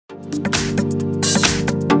Here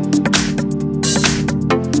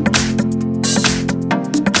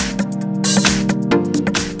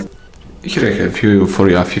I have YU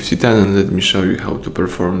Yuphoria YU5010 and let me show you how to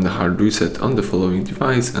perform the hard reset on the following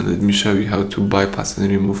device, and let me show you how to bypass and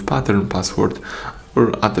remove pattern, password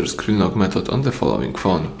or other screen lock method on the following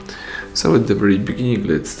phone. So at the very beginning,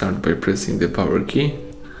 let's start by pressing the power key.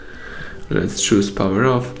 Let's choose power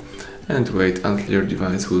off and wait until your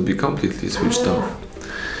device will be completely switched off.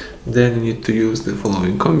 Then you need to use the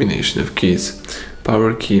following combination of keys: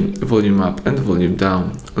 power key, volume up and volume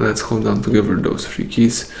down. Let's hold down together those three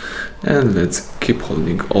keys and let's keep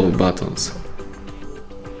holding all buttons.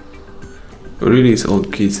 Release all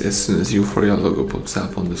keys as soon as Yuphoria logo pops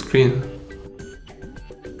up on the screen.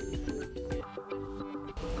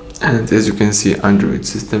 And as you can see, Android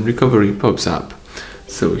system recovery pops up.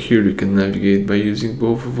 So here you can navigate by using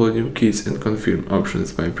both volume keys and confirm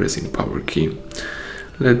options by pressing power key.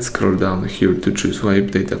 Let's scroll down here to choose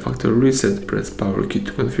wipe data factory reset, press power key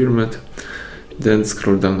to confirm it. Then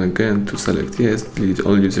scroll down again to select yes, delete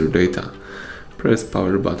all user data. Press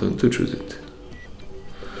power button to choose it.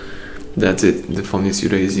 That's it, the phone is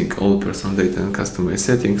erasing all personal data and customized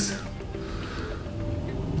settings.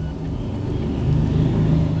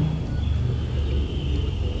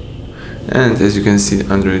 And as you can see,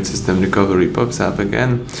 Android system recovery pops up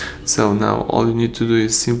again. So now all you need to do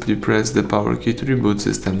is simply press the power key to reboot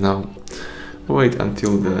system now. Wait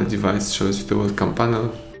until the device shows you the welcome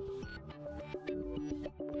panel.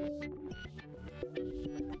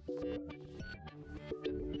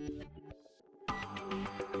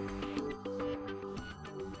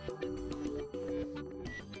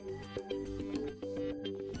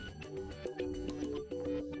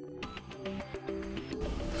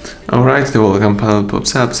 Alright, the welcome panel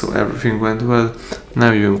pops up, so everything went well.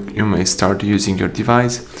 Now you may start using your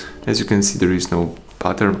device. As you can see, there is no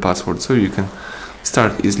pattern, password, so you can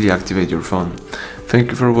start easily activate your phone.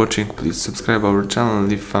 Thank you for watching, please subscribe our channel and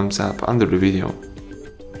leave thumbs up under the video.